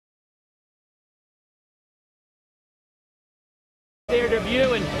Their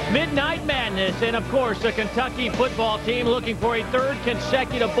debut in Midnight Madness, and of course the Kentucky football team looking for a third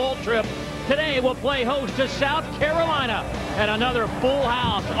consecutive bowl trip. Today will play host to South Carolina, and another full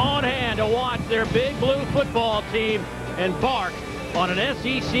house on hand to watch their Big Blue football team embark on an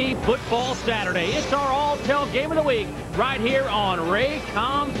SEC football Saturday. It's our all-tell game of the week right here on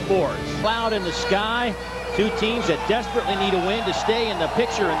Raycom Sports. Cloud in the sky, two teams that desperately need a win to stay in the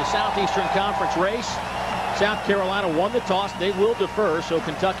picture in the Southeastern Conference race. South Carolina won the toss. They will defer, so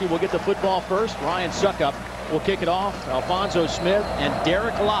Kentucky will get the football first. Ryan Suckup will kick it off. Alphonso Smith and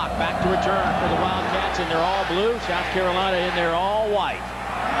Derek Locke back to return for the Wildcats, and they're all blue. South Carolina in there all white.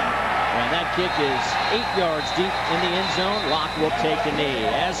 And that kick is 8 yards deep in the end zone. Locke will take the knee.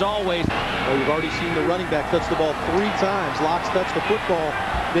 As always, well, you've already seen the running back touch the ball 3 times. Locke's touched the football.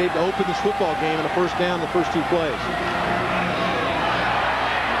 They've opened this football game in a first down the first 2 plays.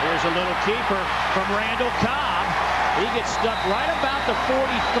 Here's a little keeper from Randall Cobb. He gets stuck right about the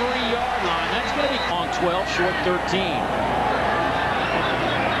 43-yard line. That's going to be long 12, short 13.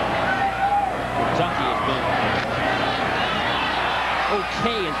 Kentucky has been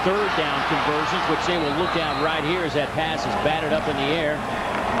okay in third down conversions, which they will look at right here as that pass is batted up in the air.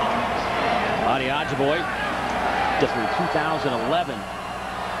 Adi Ajiboye through 2011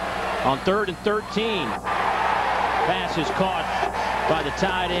 on 3rd and 13. Pass is caught by the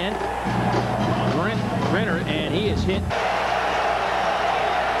tight end, Renner, and he is hit.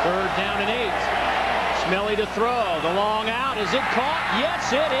 3rd down and 8. Smelly to throw. The long out. Is it caught?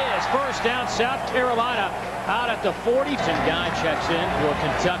 Yes, it is. First down, South Carolina out at the 40. Guy checks in for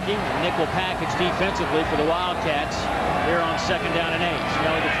Kentucky. Nickel package defensively for the Wildcats here on 2nd down and 8.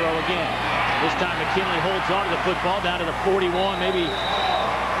 Smelly to throw again. This time McKinley holds on to the football down to the 41, maybe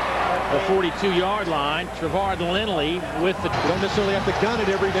the 42-yard line. Trevard Lindley with the... You don't necessarily have to gun it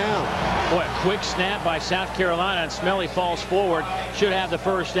every down. Boy, a quick snap by South Carolina, and Smelly falls forward. Should have the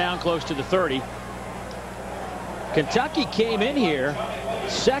first down close to the 30. Kentucky came in here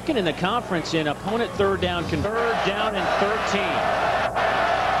second in the conference in opponent 3rd down. 3rd down and 13.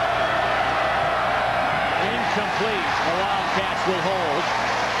 Incomplete. The Wildcats will hold.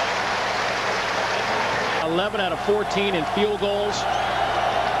 11 out of 14 in field goals.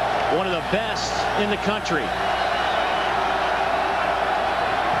 One of the best in the country.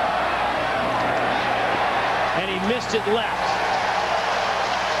 And he missed it left.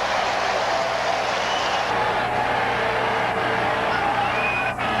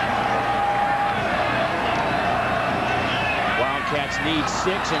 Wildcats need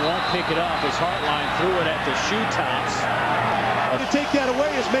 6 and won't pick it up as Hartline threw it at the shoe tops. To take that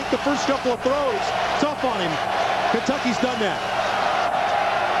away is make the first couple of throws tough on him. Kentucky's done that.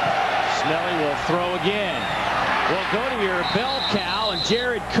 Smelly will throw again. Well, go to your bell cow, and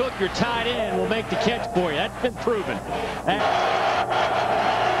Jared Cook, your tight end, will make the catch for you. That's been proven.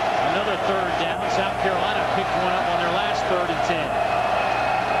 Another 3rd down. South Carolina picked one up on their last 3rd and 10.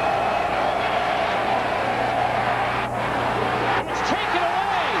 It's taken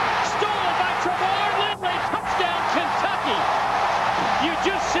away. Stolen by Trevard Lindley. Touchdown, Kentucky. You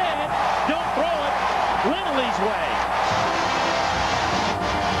just said it. Don't throw it Lindley's way.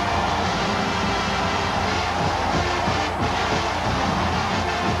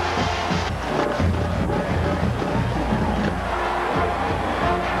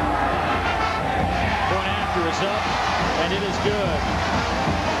 Up, and it is good.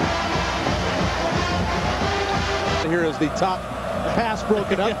 Here is the top pass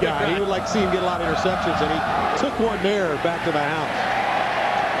broken up guy. He would like to see him get a lot of interceptions, and he took one there back to the house.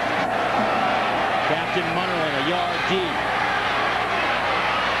 Captain Munnerlyn a yard deep.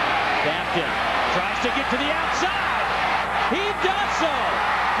 Captain tries to get to the outside. He does so.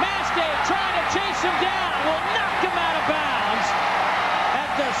 Mastay trying to chase him down. Will knock him out of bounds at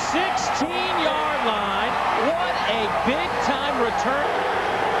the 16-yard line. What a big-time return.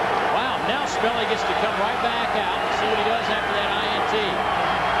 Wow, now Smelly gets to come right back out and see what he does after that INT.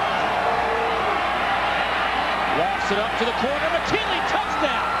 Walks it up to the corner. McKinley,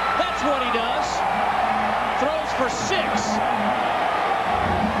 touchdown. That's what he does. Throws for 6.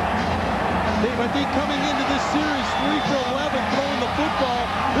 Dave, I think coming into this series, 3 for 11, throwing the football,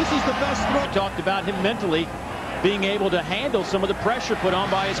 this is the best throw. We talked about him mentally being able to handle some of the pressure put on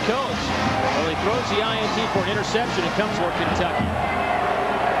by his coach. Well, he throws the INT for an interception. It comes for Kentucky.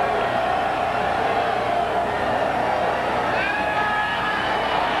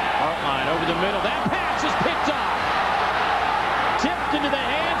 Hartline over the middle. That pass is picked off. Tipped into the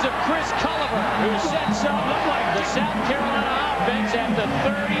hands of Chris Culliver, who sets up the South Carolina offense at the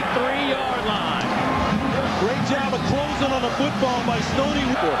 33-yard line. Great job of closing on the football by Stoney.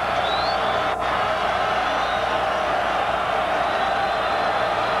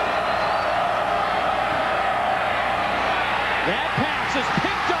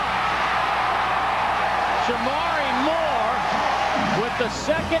 with the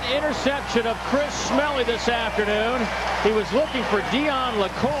second interception of Chris Smelley this afternoon. He was looking for Dion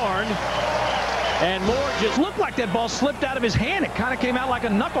LaCorn. And Moore just looked like that ball slipped out of his hand. It kind of came out like a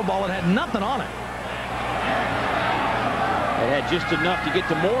knuckleball. It had nothing on it. It had just enough to get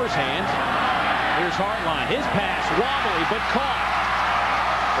to Moore's hands. Here's Hartline. His pass wobbly but caught.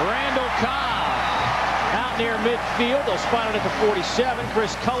 Randall Cobb out near midfield. They'll spot it at the 47.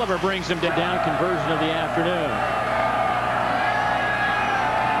 Chris Culliver brings him down. Conversion of the afternoon.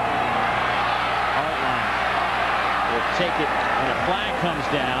 Hartline will take it, and a flag comes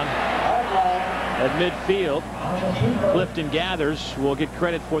down at midfield. Clifton Gathers will get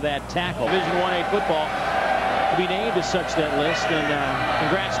credit for that tackle. Division 1A football to be named as such that list, and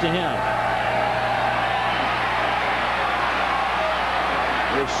congrats to him.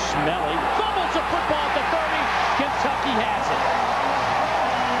 Here's Smelley. Fumbles a football at the 30. Kentucky has it.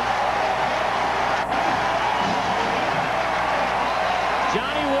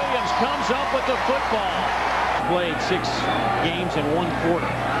 Johnny Williams comes up with the football. Played 6 games in 1 quarter.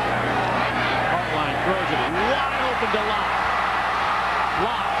 Hartline throws it wide open to Locke.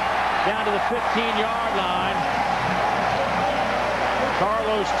 Locke down to the 15-yard line.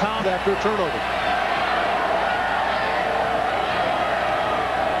 Carlos Thomas after a turnover.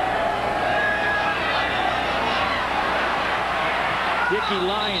 Dickie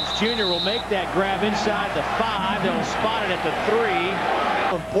Lyons Jr. will make that grab inside the 5. They'll spot it at the 3.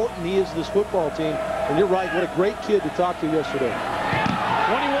 How important he is to this football team. And you're right, what a great kid to talk to yesterday.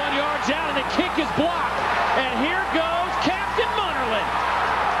 21 yards out, and the kick is blocked. And here goes Captain Munnerlyn.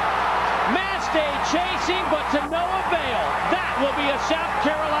 Mastay chasing, but to no avail. That will be a South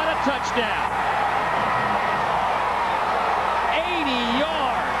Carolina touchdown. 80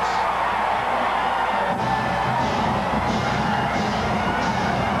 yards.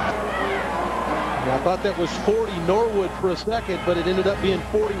 I thought that was 40 Norwood for a second, but it ended up being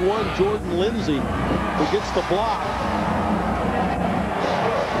 41 Jordan Lindsay who gets the block.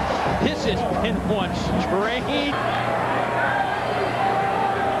 This has been one straight.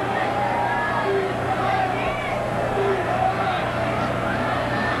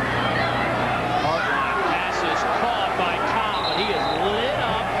 Hartline pass is caught by Cobb, but he is lit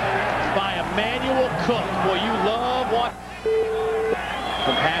up by Emmanuel Cook. Boy, you love what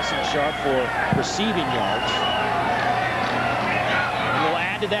from passing sharp for receiving yards. And we'll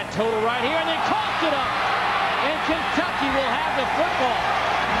add to that total right here, and they coughed it up. And Kentucky will have the football.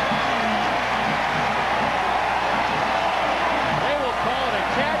 They will call it a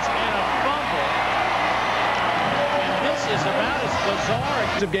catch and a fumble. And this is about as bizarre.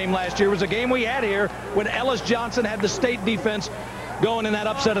 The game last year was a game we had here when Ellis Johnson had the state defense going in that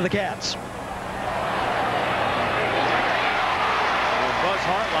upset of the Cats.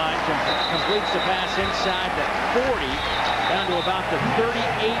 Hartline completes the pass inside the 40, down to about the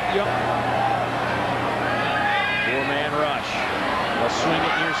 38-yard. 4-man rush. They'll swing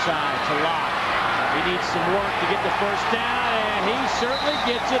it near side to Locke. He needs some work to get the first down, and he certainly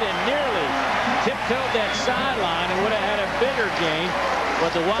gets it, and nearly tiptoed that sideline and would have had a bigger gain.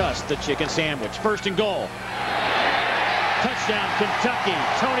 But the chicken sandwich. 1st and goal. Touchdown, Kentucky.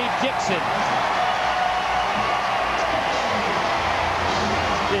 Tony Dixon.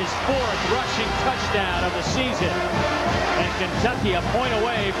 His 4th rushing touchdown of the season. And Kentucky a point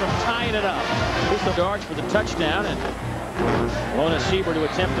away from tying it up. Here's the yards for the touchdown, and Lona Sieber to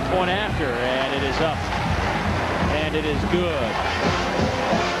attempt the point after, and it is up. And it is good.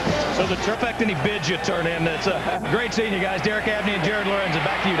 So the perfect any bids you turn in. It's great seeing you guys. Derek Abney and Jared Lorenzen.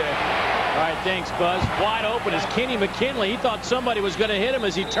 Back to you, Dave. All right, thanks, Buzz. Wide open is Kenny McKinley. He thought somebody was going to hit him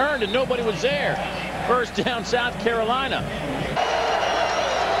as he turned, and nobody was there. 1st down, South Carolina.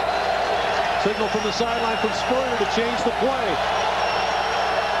 Signal from the sideline from Spurrier to change the play.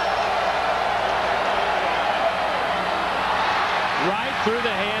 Right through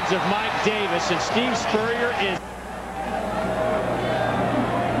the hands of Mike Davis, and Steve Spurrier is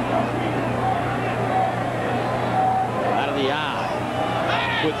out of the eye.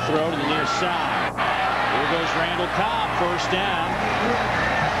 Quick throw to the near side. Here goes Randall Cobb, 1st down.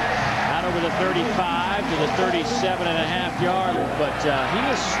 Out over the 35 to the 37.5-yard, but he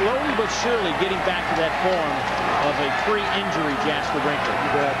is slowly but surely getting back to that form of a pre-injury Jasper Brinkley.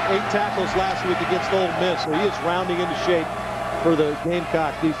 He had 8 tackles last week against Ole Miss, so he is rounding into shape for the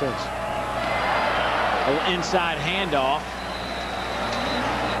Gamecock defense. A little inside handoff.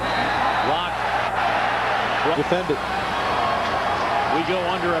 Locke. Defended. We go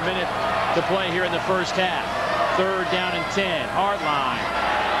under a minute to play here in the 1st half. 3rd down and 10. Hartline.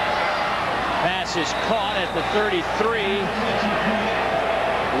 Pass is caught at the 33.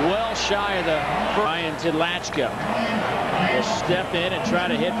 well shy of the Ryan Tidlachka will step in and try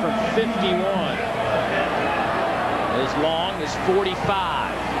to hit from 51. As long as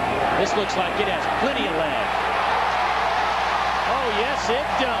 45. This looks like it has plenty of leg. Oh, yes, it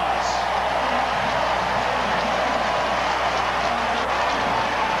does.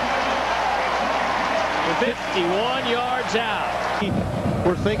 51 yards out.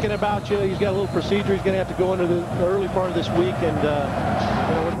 We're thinking about you. He's got a little procedure he's going to have to go into the early part of this week, and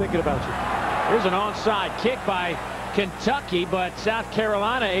we're thinking about you. Here's an onside kick by Kentucky, but South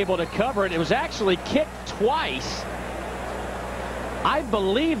Carolina able to cover it. It was actually kicked twice. I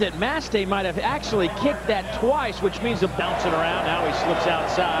believe that Mastay might have actually kicked that twice, which means a bouncing around. Now he slips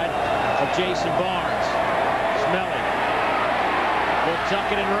outside of Jason Barnes. Smelly will tuck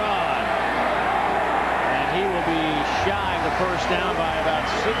it and run. And he will be shy of the first down by about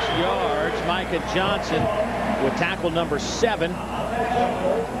 6 yards. Micah Johnson with tackle number 7.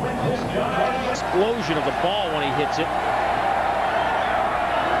 Explosion of the ball when he hits it.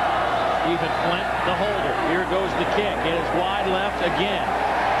 Stephen Flint, the holder. Here goes the kick. It is wide left again.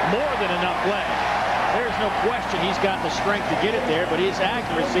 More than enough leg. There's no question he's got the strength to get it there, but his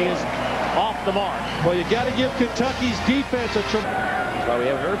accuracy is off the mark. Well, you got to give Kentucky's defense a try. That's why we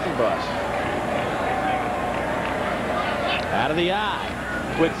have an earthing bus. Out of the eye.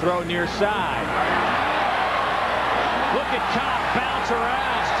 Quick throw near side. Look at Cobb bounce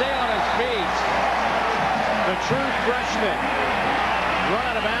around, stay on his feet. The true freshman. Run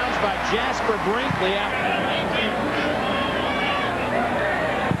out of bounds by Jasper Brinkley.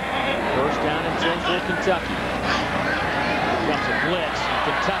 First down in Central Kentucky. Comes a blitz.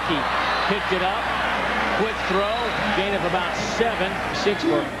 Kentucky picked it up. Quick throw. Gain of about 6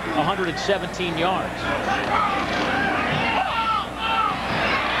 for 117 yards.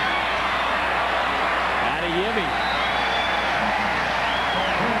 Adeyemi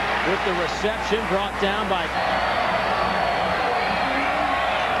with the reception, brought down by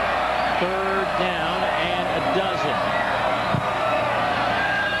third down and a dozen.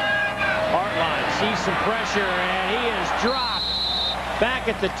 Hartline sees some pressure and he is dropped back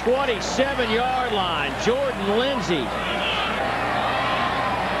at the 27-yard line. Jordan Lindsay.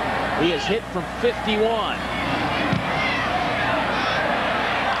 He is hit from 51.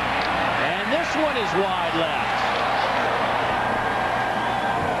 And this one is wide left.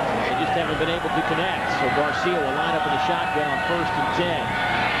 They just haven't been able to connect. So Garcia will line up in the shotgun on 1st and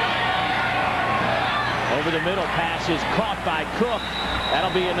 10. Over the middle, pass is caught by Cook.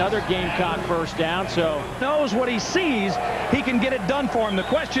 That'll be another Gamecock first down. So knows what he sees, he can get it done for him. The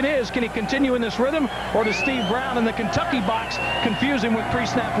question is, can he continue in this rhythm, or does Steve Brown in the Kentucky box confuse him with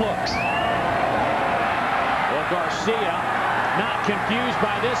pre-snap looks? Well, Garcia not confused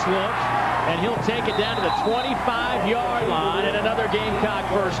by this look, and he'll take it down to the 25-yard line and another Gamecock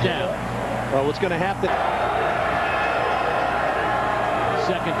first down. Well, what's going to happen?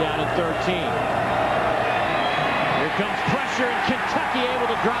 Second down and 13. Here comes pressure, and Kentucky able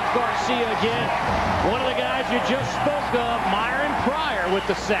to drop Garcia again. One of the guys you just spoke of, Myron Pryor, with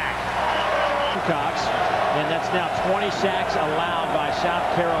the sack. Cox, and that's now 20 sacks allowed by South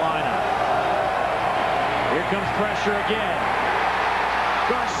Carolina. Here comes pressure again.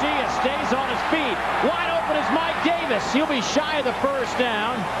 Garcia stays on his feet. Wide open is Mike Davis. He'll be shy of the first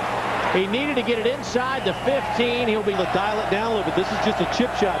down. He needed to get it inside the 15. He'll be able to dial it down a little bit. This is just a chip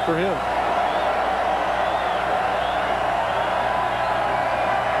shot for him.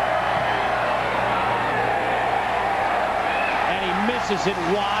 Misses it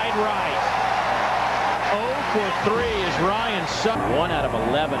wide right. 0 for 3 is Ryan Sutton. 1 out of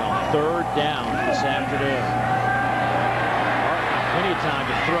 11 on third down this afternoon. Plenty of time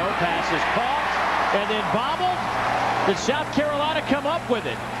to throw. Pass is caught and then bobbled. Did South Carolina come up with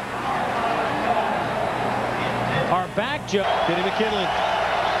it? Our back jump. Kenny McKinley.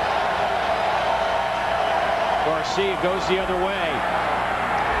 Garcia goes the other way.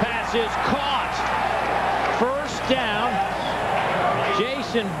 Pass is caught. First down.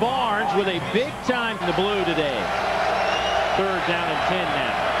 Jason Barnes with a big time in the blue today. Third down and 10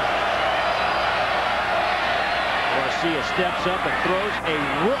 now. Garcia steps up and throws a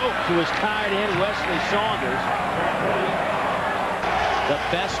rope to his tight end, Wesley Saunders. The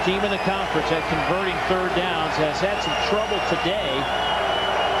best team in the conference at converting third downs has had some trouble today.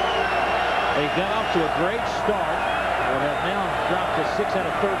 They got off to a great start, but have now dropped to 6 out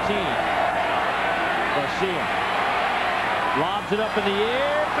of 13. Garcia lobs it up in the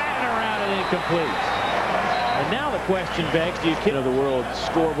air, batting around and incomplete. And now the question begs, do you kick the world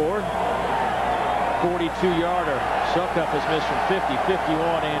scoreboard? 42-yarder. Succop has missed from 50,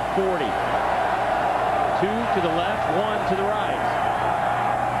 51, and 40. 2 to the left, 1 to the right.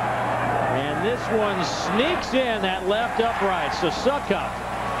 this one sneaks in that left upright. So Succop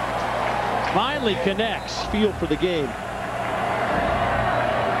finally connects. Field for the game.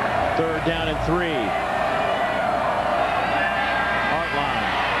 3rd down and 3.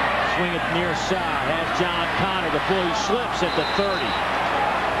 Hartline. Swing it near side. Has John Connor. The pull. He slips at the 30.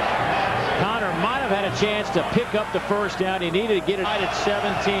 Connor might have had a chance to pick up the first down. He needed to get it right at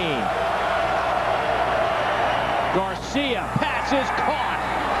 17. Garcia. Pass is caught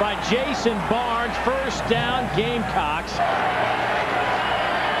by Jason Barnes. 1st down, Gamecocks.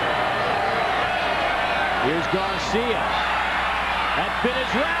 Here's Garcia. That bit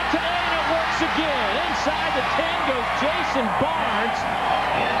is route to 8. It works again. Inside the 10 goes Jason Barnes.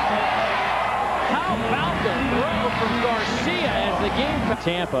 How about the throw from Garcia as the game...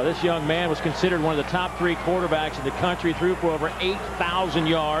 Tampa. This young man was considered one of the top 3 quarterbacks in the country. Threw for over 8,000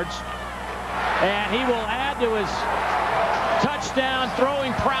 yards. And he will add to his touchdown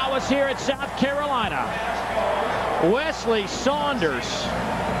throwing prowess here at South Carolina. Wesley Saunders.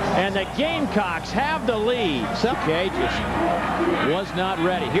 And the Gamecocks have the lead. Okay, just was not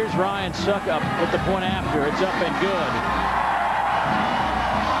ready. Here's Ryan Succop with the point after. It's up and good.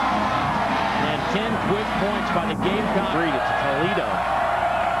 And 10 quick points by the Gamecocks. Read it to Toledo.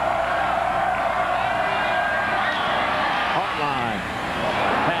 Hartline.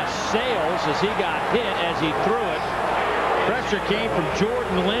 Pass sails as he got hit as he threw it. Pressure came from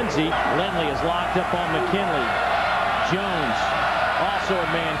Jordan Lindsey. Lindley is locked up on McKinley. Jones. Also in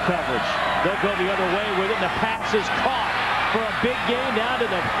man coverage. They'll go the other way with it, and the pass is caught for a big gain down to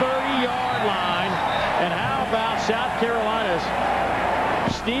the 30-yard line. And how about South Carolina's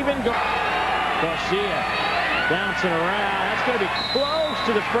Stephen Garcia bouncing around. That's going to be close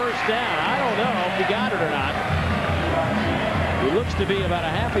to the first down. I don't know if he got it or not. He looks to be about a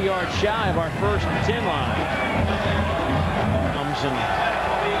half a yard shy of our 1st and 10 line.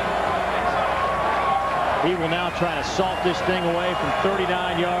 He will now try to salt this thing away from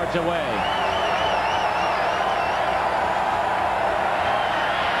 39 yards away.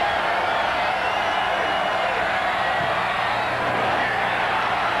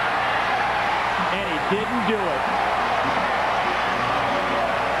 And he didn't do it.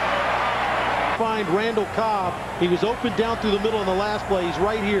 Find Randall Cobb. He was open down through the middle in the last play. He's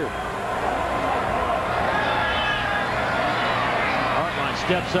right here. Hartline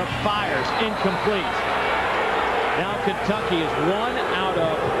steps up, fires, incomplete. Now Kentucky is 1 out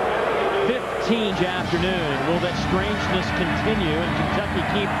of 15 afternoon. Will that strangeness continue and Kentucky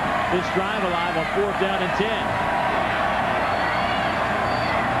keep this drive alive on 4th down and 10?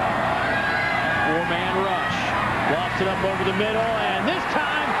 4-man rush. Lofts it up over the middle, and this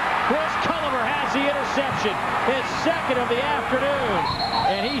time Chris Culliver has the interception. His 2nd of the afternoon.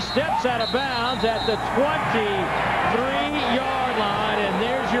 And he steps out of bounds at the 23-yard line, and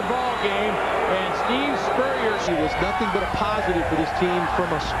there's your ball game. And Steve Spurrier. He was nothing but a positive for this team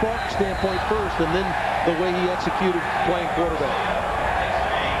from a spark standpoint first, and then the way he executed playing quarterback.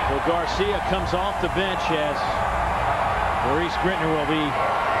 Well, Garcia comes off the bench as Maurice Gritner will be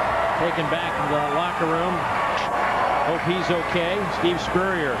taken back to the locker room. Hope he's okay. Steve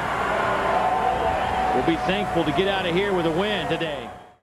Spurrier will be thankful to get out of here with a win today.